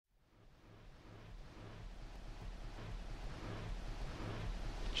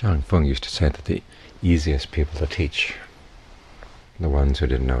John Fung used to say that the easiest people to teach are the ones who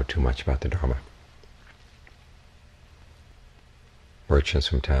didn't know too much about the Dharma. Merchants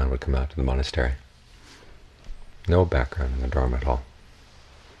from town would come out to the monastery. No background in the Dharma at all.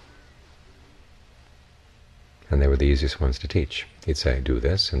 And they were the easiest ones to teach. He'd say, do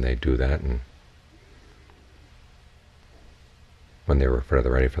this, and they'd do that, and when they were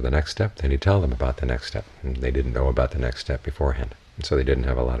ready for the next step, then he'd tell them about the next step. And they didn't know about the next step beforehand. And so they didn't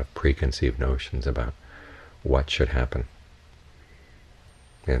have a lot of preconceived notions about what should happen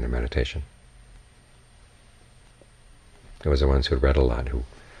in their meditation. It was the ones who had read a lot who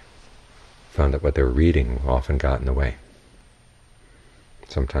found that what they were reading often got in the way.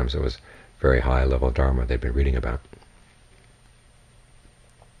 Sometimes it was very high-level Dharma they'd been reading about.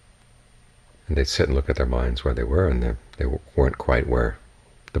 And they'd sit and look at their minds where they were, and they weren't quite where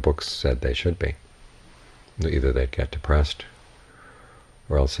the books said they should be. Either they'd get depressed,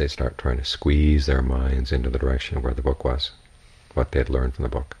 or else they'd start trying to squeeze their minds into the direction where the book was, what they had learned from the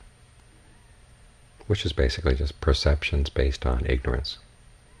book, which is basically just perceptions based on ignorance.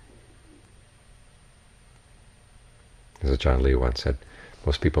 As John Lee once said,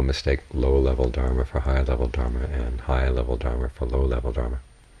 most people mistake low-level Dharma for high-level Dharma, and high-level Dharma for low-level Dharma.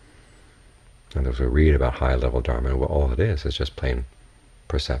 And as we read about high-level Dharma, well, all it is just plain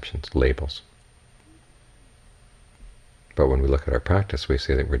perceptions, labels. But when we look at our practice, we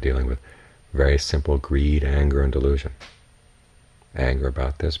see that we're dealing with very simple greed, anger, and delusion. Anger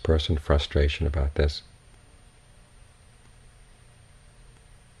about this person, frustration about this.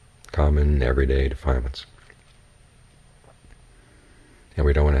 Common, everyday defilements. And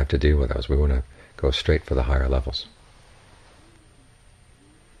we don't want to have to deal with those. We want to go straight for the higher levels.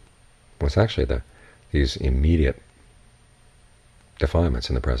 Well, it's actually these immediate defilements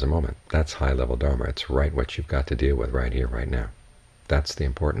in the present moment. That's high-level Dharma. It's right what you've got to deal with right here, right now. That's the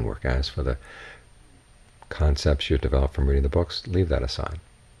important work. As for the concepts you've developed from reading the books, leave that aside.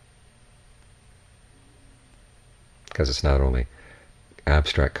 Because it's not only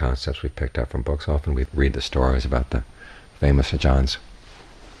abstract concepts we've picked up from books. Often we read the stories about the famous Ajahns,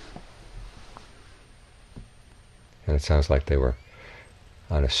 and it sounds like they were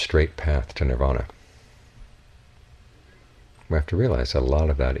on a straight path to nirvana. We have to realize that a lot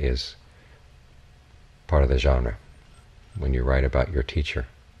of that is part of the genre. When you write about your teacher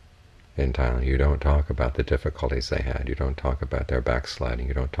in Thailand, you don't talk about the difficulties they had. You don't talk about their backsliding.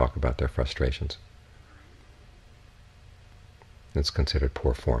 You don't talk about their frustrations. It's considered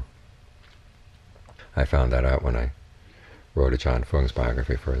poor form. I found that out when I wrote Ajahn Fung's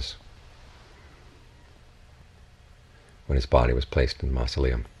biography for when his body was placed in the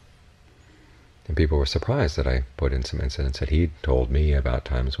mausoleum. And people were surprised that I put in some incidents that he'd told me about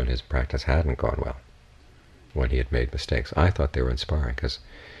times when his practice hadn't gone well, when he had made mistakes. I thought they were inspiring, because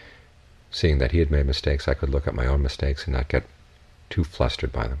seeing that he had made mistakes, I could look at my own mistakes and not get too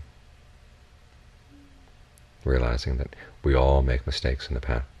flustered by them, realizing that we all make mistakes in the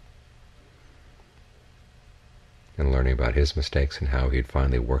path. And learning about his mistakes and how he'd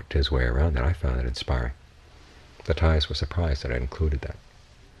finally worked his way around that, I found it inspiring. The Thais were surprised that I included that.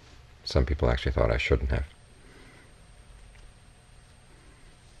 Some people actually thought I shouldn't have.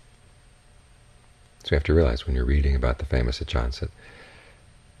 So you have to realize when you're reading about the famous Ajahns that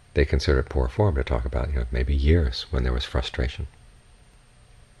they consider it poor form to talk about maybe years when there was frustration.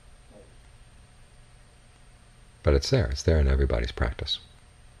 But it's there. It's there in everybody's practice.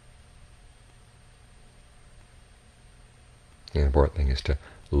 The important thing is to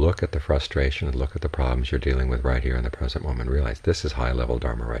look at the frustration and look at the problems you're dealing with right here in the present moment. Realize this is high-level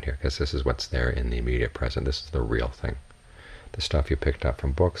Dharma right here, because this is what's there in the immediate present. This is the real thing. The stuff you picked up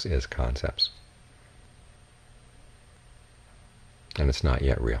from books is concepts. And it's not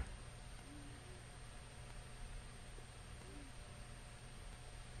yet real.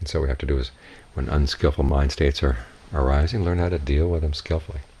 And so what we have to do is, when unskillful mind states are arising, learn how to deal with them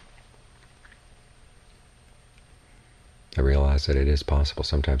skillfully. I realize that it is possible.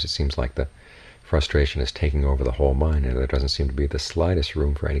 Sometimes it seems like the frustration is taking over the whole mind, and there doesn't seem to be the slightest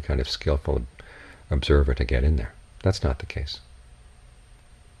room for any kind of skillful observer to get in there. That's not the case.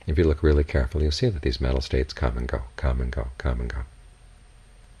 If you look really carefully, you'll see that these mental states come and go, come and go, come and go.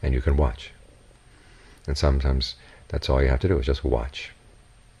 And you can watch. And sometimes that's all you have to do is just watch.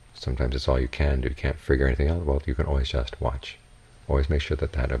 Sometimes it's all you can do. You can't figure anything out. Well, you can always just watch. Always make sure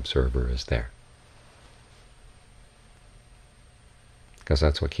that that observer is there. Because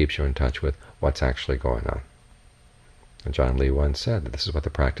that's what keeps you in touch with what's actually going on. And John Lee once said that this is what the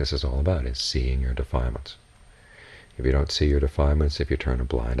practice is all about, is seeing your defilements. If you don't see your defilements, if you turn a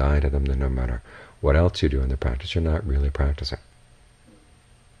blind eye to them, then no matter what else you do in the practice, you're not really practicing.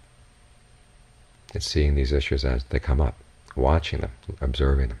 It's seeing these issues as they come up, watching them,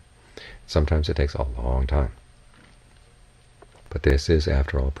 observing them. Sometimes it takes a long time. But this is,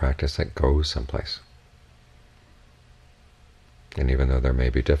 after all, practice that goes someplace. And even though there may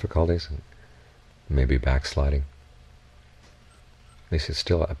be difficulties, maybe backsliding, at least it's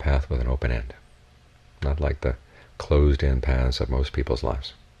still a path with an open end, not like the closed-in paths of most people's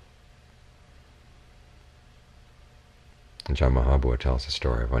lives. And John Mahabua tells the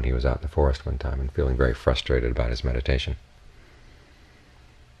story of when he was out in the forest one time and feeling very frustrated about his meditation.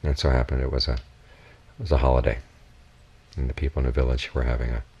 And it so happened it was a holiday, and the people in the village were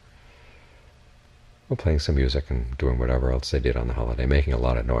playing some music and doing whatever else they did on the holiday, making a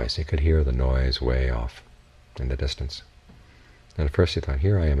lot of noise. He could hear the noise way off in the distance. And at first he thought,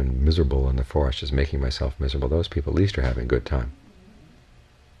 here I am miserable in the forest, just making myself miserable. Those people at least are having a good time.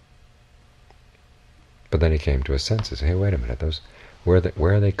 But then he came to his senses. Hey, wait a minute, where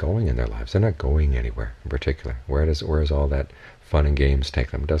are they going in their lives? They're not going anywhere in particular. Where does all that fun and games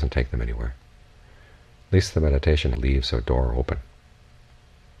take them? It doesn't take them anywhere. At least the meditation leaves a door open.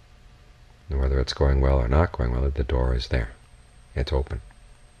 And whether it's going well or not going well, the door is there. It's open.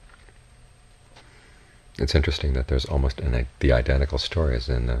 It's interesting that there's almost the identical story as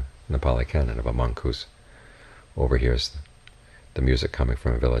in the Pali Canon of a monk who overhears the music coming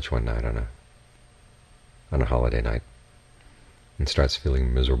from a village one night on a holiday night and starts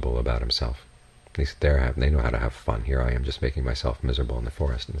feeling miserable about himself. At least they know how to have fun. Here I am just making myself miserable in the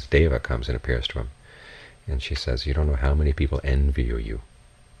forest. And this Deva comes and appears to him. And she says, you don't know how many people envy you.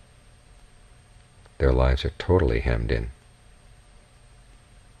 Their lives are totally hemmed in.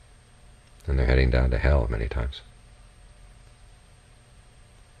 And they're heading down to hell many times.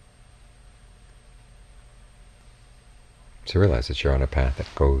 So realize that you're on a path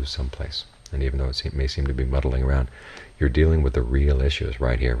that goes someplace. And even though it may seem to be muddling around, you're dealing with the real issues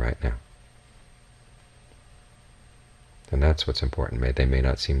right here, right now. And that's what's important. They may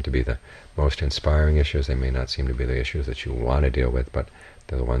not seem to be the most inspiring issues. They may not seem to be the issues that you want to deal with, but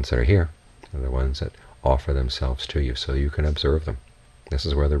they're the ones that are here. They're the ones that offer themselves to you so you can observe them. This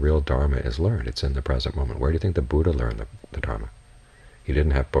is where the real Dharma is learned. It's in the present moment. Where do you think the Buddha learned the Dharma? He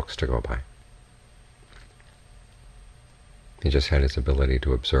didn't have books to go by. He just had his ability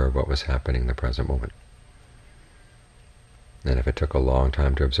to observe what was happening in the present moment. And if it took a long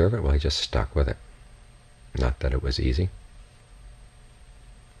time to observe it, well, he just stuck with it. Not that it was easy.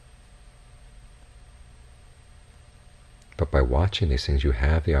 But by watching these things, you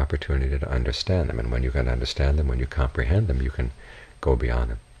have the opportunity to understand them. And when you can understand them, when you comprehend them, you can go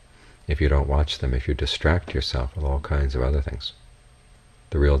beyond them. If you don't watch them, if you distract yourself with all kinds of other things,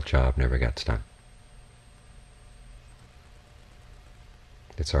 the real job never gets done.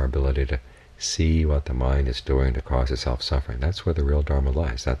 It's our ability to see what the mind is doing to cause itself suffering. That's where the real Dharma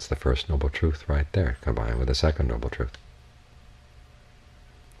lies. That's the first noble truth right there, combined with the second noble truth.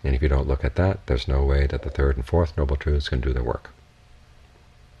 And if you don't look at that, there's no way that the third and fourth noble truths can do their work.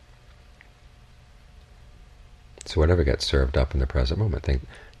 So whatever gets served up in the present moment, think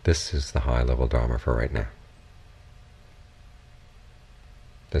this is the high-level Dharma for right now.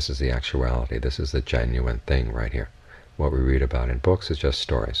 This is the actuality. This is the genuine thing right here. What we read about in books is just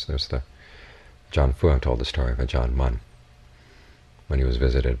stories. There's John Fuang told the story of Ajahn Mun when he was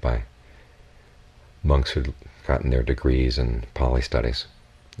visited by monks who'd gotten their degrees in Pali studies,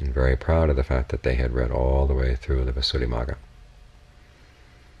 and very proud of the fact that they had read all the way through the Visuddhimagga.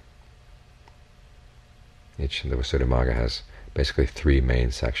 The Visuddhimagga has basically three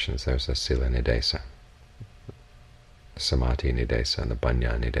main sections. There's the Sila Nidesa, the Samadhi Nidesa, and the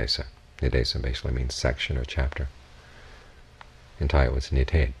Panya Nidesa. Nidesa basically means section or chapter. In Thai it was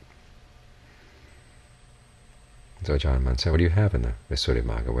Nitate. So Ajahn Mun said, what do you have in the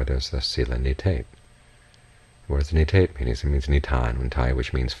Visuddhimagga where there's the Sila Nitate? What does Nitate mean? It means Nitan in Thai,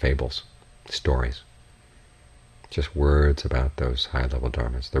 which means fables, stories. Just words about those high-level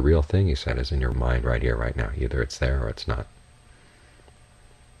dharmas. The real thing, he said, is in your mind right here, right now. Either it's there or it's not.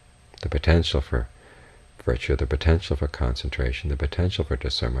 The potential for virtue, the potential for concentration, the potential for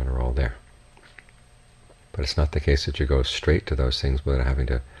discernment are all there. But it's not the case that you go straight to those things without having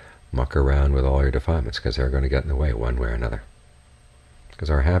to muck around with all your defilements, because they're going to get in the way one way or another. Because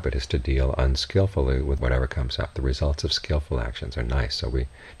our habit is to deal unskillfully with whatever comes up. The results of skillful actions are nice, so we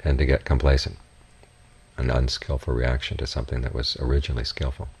tend to get complacent. An unskillful reaction to something that was originally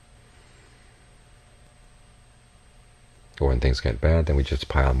skillful. Or when things get bad, then we just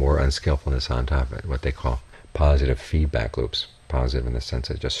pile more unskillfulness on top of it, what they call positive feedback loops. Positive in the sense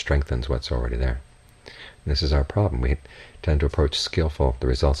that it just strengthens what's already there. And this is our problem. We tend to approach the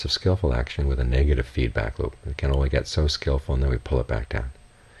results of skillful action with a negative feedback loop. We can only get so skillful and then we pull it back down.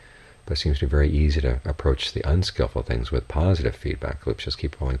 But it seems to be very easy to approach the unskillful things with positive feedback loops, just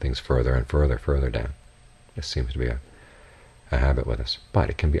keep pulling things further and further down. This seems to be a habit with us, but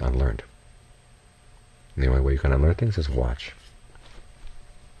it can be unlearned. And the only way you can unlearn things is watch.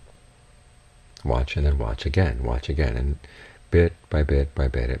 Watch and then watch again, and bit by bit,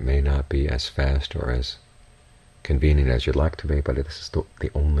 it may not be as fast or as convenient as you'd like to be, but this is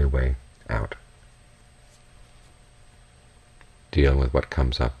the only way out. Deal with what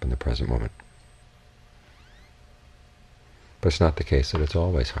comes up in the present moment. But it's not the case that it's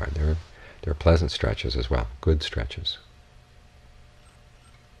always hard. There are pleasant stretches as well, good stretches.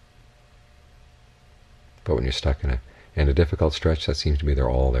 But when you're stuck in a difficult stretch, that seems to be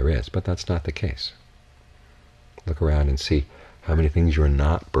all there is. But that's not the case. Look around and see how many things you're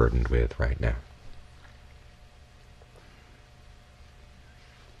not burdened with right now.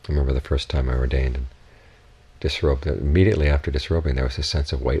 I remember the first time I ordained and disrobed. Immediately after disrobing, there was a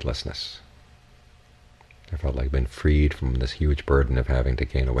sense of weightlessness. I felt like I'd been freed from this huge burden of having to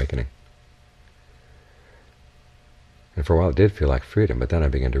gain awakening. And for a while it did feel like freedom, but then I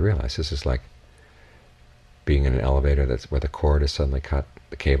began to realize this is like being in an elevator where the cord is suddenly cut,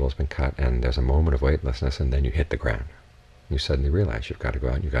 the cable's been cut, and there's a moment of weightlessness, and then you hit the ground. You suddenly realize you've got to go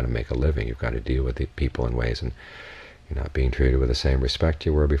out and you've got to make a living, you've got to deal with the people in ways, and you're not being treated with the same respect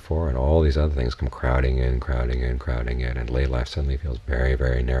you were before, and all these other things come crowding in, and lay life suddenly feels very,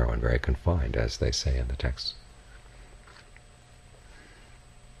 very narrow and very confined, as they say in the texts.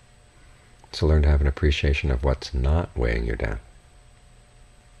 So learn to have an appreciation of what's not weighing you down.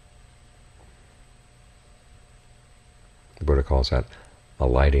 The Buddha calls that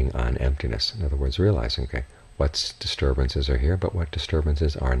alighting on emptiness. In other words, realizing, okay, what disturbances are here, but what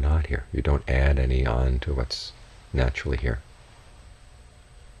disturbances are not here. You don't add any on to what's naturally here.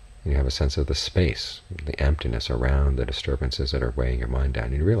 You have a sense of the space, the emptiness around the disturbances that are weighing your mind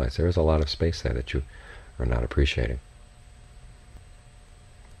down. You realize there is a lot of space there that you are not appreciating.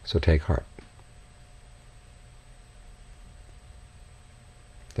 So take heart.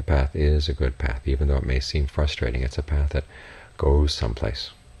 The path is a good path. Even though it may seem frustrating, it's a path that goes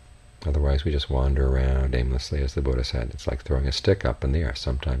someplace. Otherwise we just wander around aimlessly, as the Buddha said. It's like throwing a stick up in the air.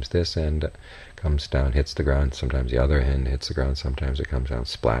 Sometimes this end comes down, hits the ground, sometimes the other end hits the ground, sometimes it comes down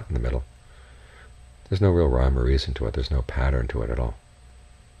splat in the middle. There's no real rhyme or reason to it. There's no pattern to it at all.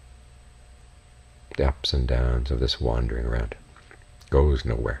 The ups and downs of this wandering around goes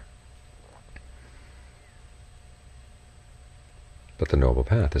nowhere. But the noble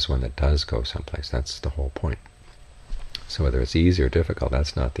path is one that does go someplace. That's the whole point. So whether it's easy or difficult,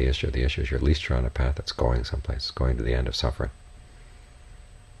 that's not the issue. The issue is you're at least on a path that's going someplace, going to the end of suffering.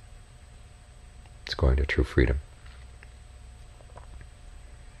 It's going to true freedom.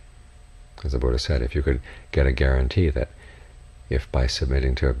 As the Buddha said, if you could get a guarantee that if by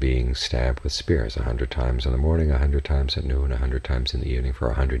submitting to being stabbed with spears 100 times in the morning, 100 times at noon, 100 times in the evening for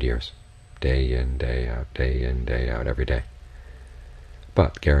 100 years, day in, day out, every day,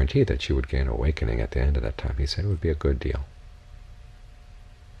 but guaranteed that you would gain awakening at the end of that time, he said it would be a good deal.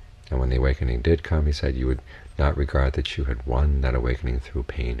 And when the awakening did come, he said you would not regard that you had won that awakening through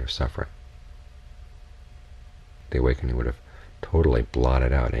pain or suffering. The awakening would have totally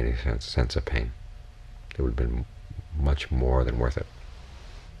blotted out any sense of pain. It would have been much more than worth it.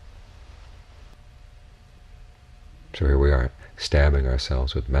 So here we are, stabbing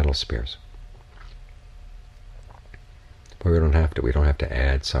ourselves with metal spears. But we don't have to. We don't have to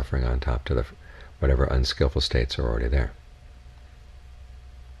add suffering on top to whatever unskillful states are already there.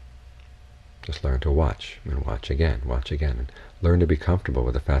 Just learn to watch, and watch again, and learn to be comfortable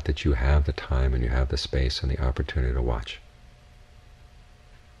with the fact that you have the time and you have the space and the opportunity to watch.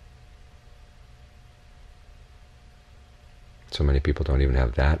 So many people don't even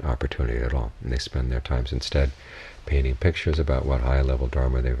have that opportunity at all, and they spend their times instead painting pictures about what high-level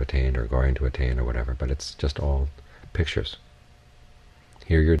Dharma they've attained or going to attain or whatever, but it's just all pictures.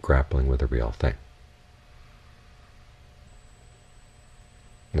 Here you're grappling with the real thing.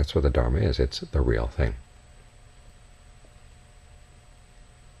 And that's what the Dharma is. It's the real thing.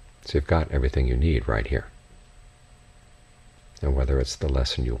 So you've got everything you need right here. And whether it's the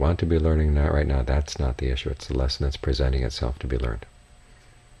lesson you want to be learning right now, that's not the issue. It's the lesson that's presenting itself to be learned.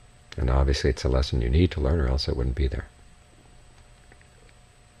 And obviously it's a lesson you need to learn, or else it wouldn't be there.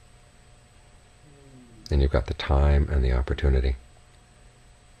 And you've got the time and the opportunity.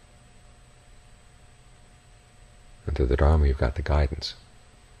 And through the Dharma you've got the guidance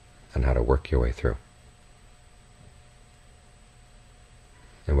on how to work your way through.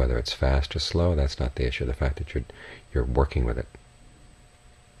 And whether it's fast or slow, that's not the issue. The fact that you're working with it,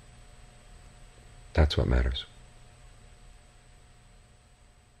 that's what matters.